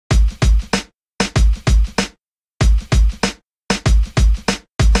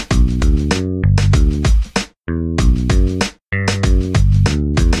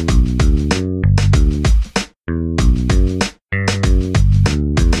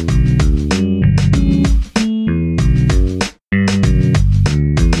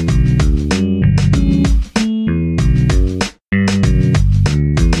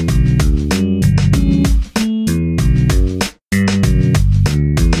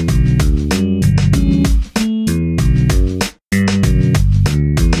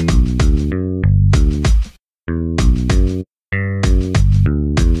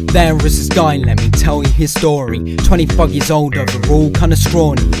There is this guy, let me tell you his story. 25 years old, overall kinda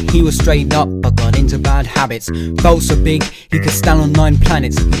scrawny. He was straight up but got into bad habits. Felt so big he could stand on 9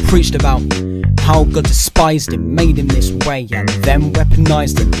 planets. He preached about how God despised him, made him this way, and then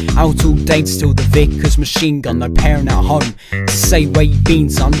weaponized him. Out all day to steal the Vickers machine gun. No parent at home to say where you been,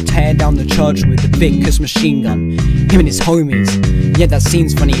 son. Tear down the church with the Vickers machine gun. Him and his homies. Yeah, that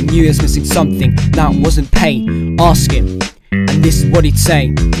seems funny. He knew he was missing something that wasn't pay. Ask him, and this is what he'd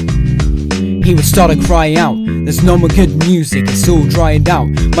say. He would start to cry out, there's no more good music, it's all dried out.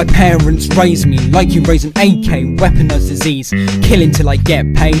 My parents raised me like you raise an AK, weaponized disease, killing till I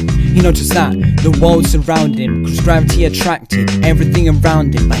get paid. He noticed that the world surrounded him, cause gravity attracted everything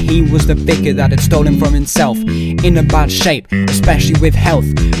around him. But he was the vicar that had stolen from himself, in a bad shape, especially with health.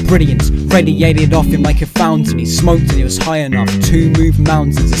 Brilliance radiated off him like a fountain. He smoked till he was high enough to move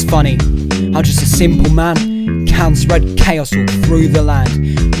mountains. It's funny how just a simple man can spread chaos all through the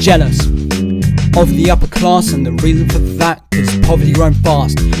land. Jealous of the upper class, and the reason for that, cause poverty grown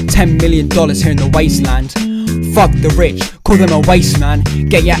fast. $10 million here in the wasteland. Fuck the rich, call them a waste man.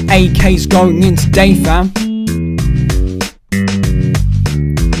 Get your AKs going in today, fam.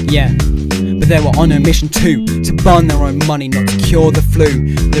 Yeah, but they were on a mission too, to burn their own money, not to cure the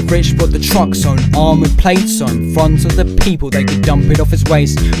flu. The rich bought the trucks on armoured plates, so in front of the people they could dump it off his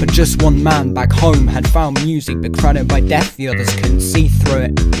waist. But just one man back home had found music, but crowded by death the others couldn't see through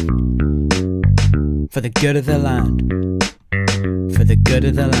it. For the good of the land, for the good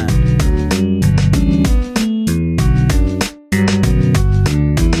of the land.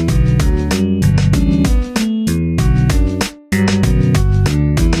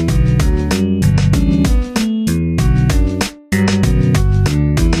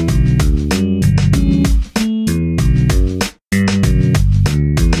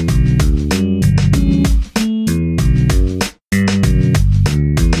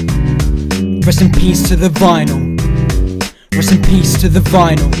 Rest in peace to the vinyl. Rest in peace to the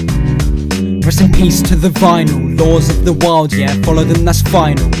vinyl. Rest in peace to the vinyl. Laws of the wild, yeah, follow them, that's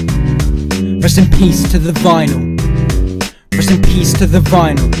final. Rest in peace to the vinyl. Rest in peace to the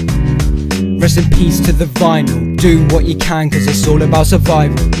vinyl. Rest in peace to the vinyl. Do what you can, cause it's all about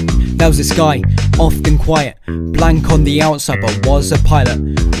survival. There was this guy, often quiet, blank on the outside, but was a pilot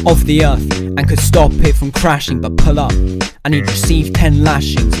of the earth and could stop it from crashing, but pull up and he'd receive 10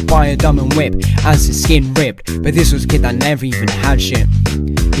 lashings by a dumb and whip as his skin ripped. But this was a kid that never even had shit.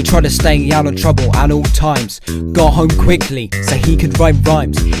 He tried to stay out of trouble at all times, got home quickly so he could write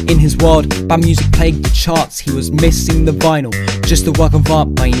rhymes. In his world, bad music plagued the charts. He was missing the vinyl, just a work of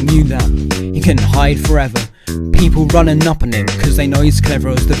art, but he knew that he couldn't hide forever. People running up on him cause they know he's clever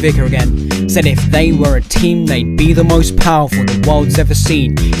as the vicar again. Said if they were a team they'd be the most powerful the world's ever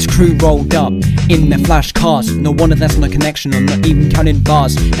seen. His crew rolled up in their flash cars. No wonder there's no connection, I'm not even counting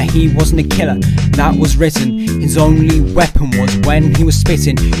bars. Now he wasn't a killer, that was written. His only weapon was when he was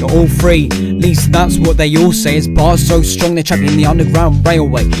spitting. You're all free, at least that's what they all say. His bars so strong they're trapped in the underground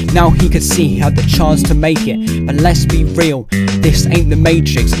railway. Now he could see he had the chance to make it. But let's be real, this ain't the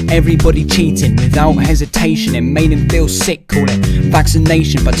Matrix. Everybody cheating without hesitation. It made him feel sick, call it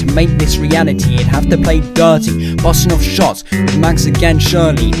vaccination. But to make this reality he'd have to play dirty, busting off shots with Max again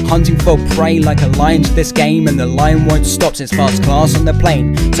surely. Hunting for prey like a lion to this game, and the lion won't stop since first class on the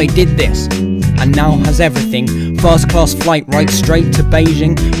plane. So he did this and now has everything. First class flight right straight to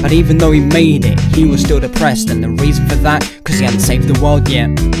Beijing. But even though he made it, he was still depressed, and the reason for that, cause he hadn't saved the world yet.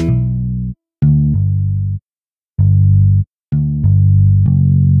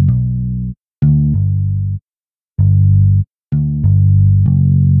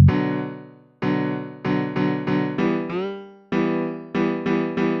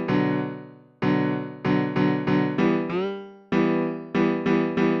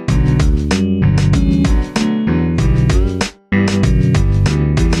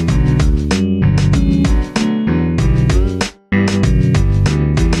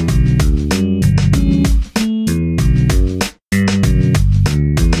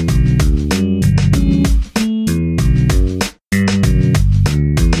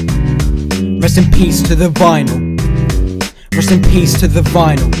 Rest in peace to the vinyl. Rest in peace to the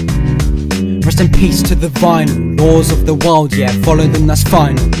vinyl. Rest in peace to the vinyl. Laws of the wild, yeah, follow them, that's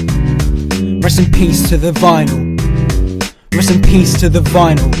final. Rest in peace to the vinyl. Rest in peace to the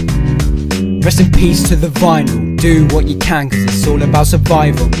vinyl. Rest in peace to the vinyl. Do what you can, cause it's all about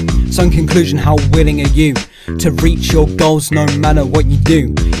survival. So in conclusion, how willing are you to reach your goals no matter what you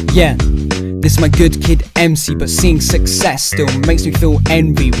do? Yeah, this is my good kid MC, but seeing success still makes me feel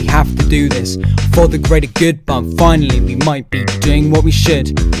envy. We have to do this for the greater good, but finally we might be doing what we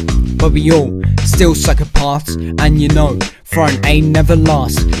should. but we all still psychopaths. And you know, throwing A never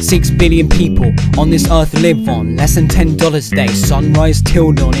lasts. 6 billion people on this earth live on less than $10 a day, sunrise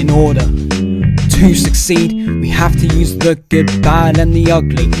till dawn. In order to succeed, we have to use the good, bad and the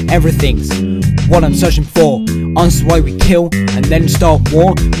ugly. Everything's what I'm searching for. Answer why we kill and then start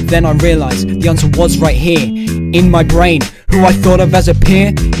war. But then I realized the answer was right here in my brain. Who I thought of as a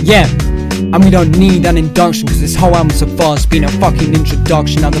peer, yeah. And we don't need an induction, cause this whole album so far has been a fucking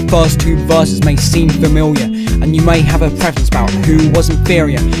introduction. Now the first 2 verses may seem familiar, and you may have a preference about who was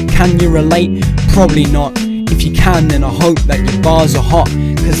inferior. Can you relate? Probably not. If you can, then I hope that your bars are hot,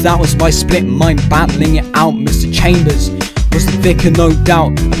 cause that was my split mind battling it out. Mr. Chambers was the vicar, no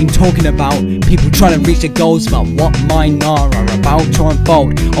doubt. I've been talking about people trying to reach their goals, about what mine are about to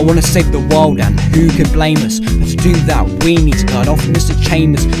unfold. I wanna save the world, and who could blame us? But to do that, we need to cut off Mr.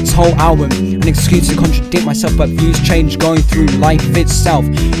 Chambers. This whole album, an excuse to contradict myself, but views change going through life itself.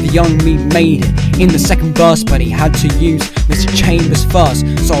 The young me made it in the second verse, but he had to use Mr. Chambers first.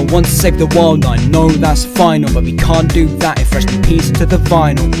 So I want to save the world, I know that's final, but we can't do that if rest in peace to the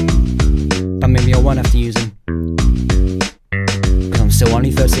vinyl. But maybe I won't have to use him, cause I'm still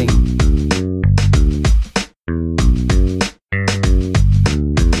only 13.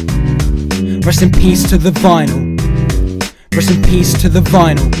 Rest in peace to the vinyl. Rest in peace to the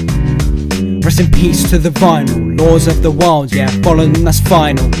vinyl. Rest in peace to the vinyl. Laws of the wild, yeah, follow them, that's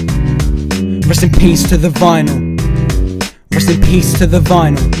final. Rest in peace to the vinyl. Rest in peace to the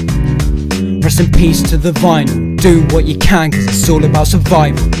vinyl. Rest in peace to the vinyl. Do what you can, cause it's all about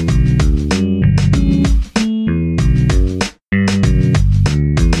survival.